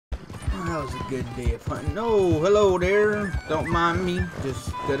good day of hunting. Oh, hello there. Don't mind me.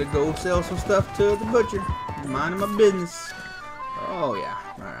 Just gotta go sell some stuff to the butcher. Minding my business. Oh, yeah.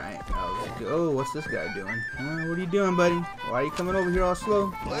 Alright. Oh, what's this guy doing? What are you doing, buddy? Why are you coming over here all slow?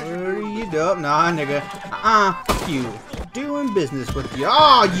 What are you doing? Nah, nigga. Fuck you. Doing business with you.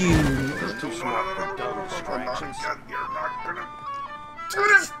 Oh, you. You're too smart for dumb distractions. You're not gonna do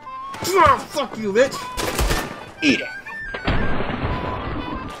this. Oh, fuck you, bitch. Eat it.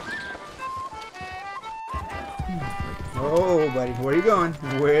 Oh, buddy, where are you going?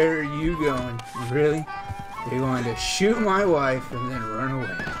 Where are you going? Really? You're going to shoot my wife and then run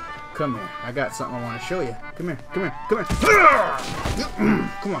away. Come here. I got something I want to show you. Come here. Come here. Come here.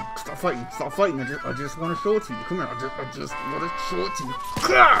 Come on. Stop fighting. Stop fighting. I just want to show it to you. Come here. I just want to show it to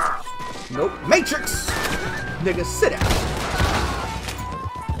you. Nope. Matrix. Nigga, sit down.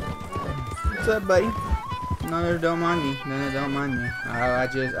 What's up, buddy? No, don't mind me. No, don't mind me.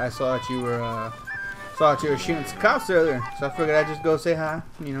 I saw that you were shooting some cops earlier, so I figured I'd just go say hi.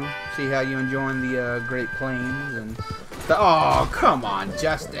 You know, see how you enjoying the Great Plains and stuff. Oh, come on,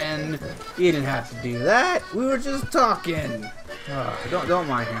 Justin. You didn't have to do that. We were just talking. Don't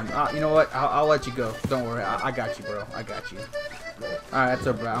mind him. You know what? I'll let you go. Don't worry. I got you, bro. I got you. All right, that's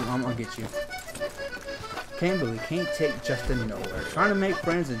all, bro. I'm gonna get you. Kimberly can't take Justin nowhere. Trying to make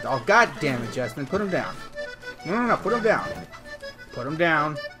friends and oh, god damn it, Justin, put him down. No, put him down. Put him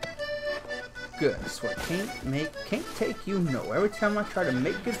down. Good. I swear, can't take you nowhere. Every time I try to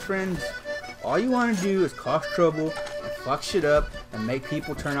make good friends, all you want to do is cause trouble and fuck shit up and make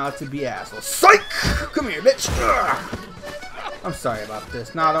people turn out to be assholes. Psych! Come here, bitch. Ugh. I'm sorry about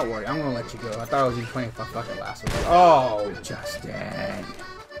this. Nah, don't worry. I'm gonna let you go. I thought I was even playing if I fucking last one. Oh, Justin.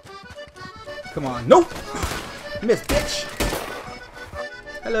 Come on. Nope. Miss, bitch.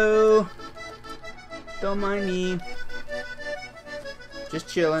 Hello. Don't mind me. Just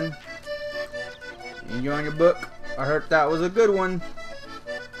chilling. Enjoying your book? I heard that was a good one.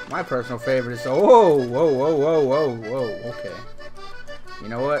 My personal favorite is whoa, okay. You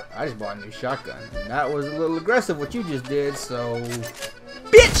know what? I just bought a new shotgun. And that was a little aggressive what you just did, so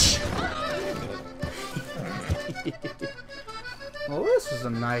bitch! Well, this was a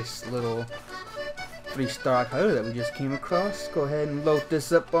nice little 3-star hideout that we just came across. Go ahead and load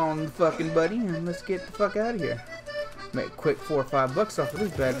this up on the fucking buddy and let's get the fuck out of here. Make a quick $4 or $5 off of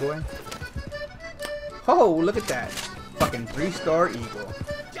this bad boy. Oh, look at that. Fucking 3-star eagle.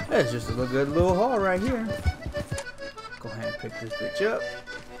 That's just a good little haul right here. Go ahead and pick this bitch up.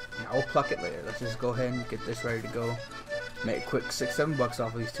 Now we'll pluck it later. Let's just go ahead and get this ready to go. Make a quick $6 or $7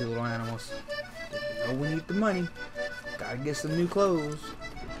 off of these two little animals. You know we need the money. Gotta get some new clothes.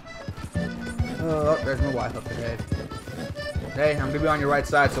 Oh, there's my wife up ahead. Hey, I'm gonna be on your right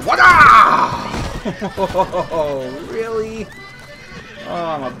side, so what? Oh, really?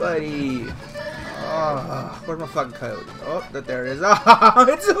 Oh, my buddy. Oh, where's my fucking coyote? Oh, there it is. Oh,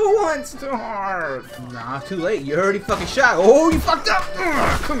 it's a 1-star. Nah, too late. You already fucking shot. Oh, you fucked up.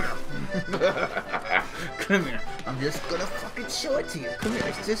 Come here. Come here. I'm just gonna fucking show it to you. Come here.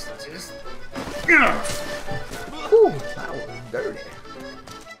 It's just.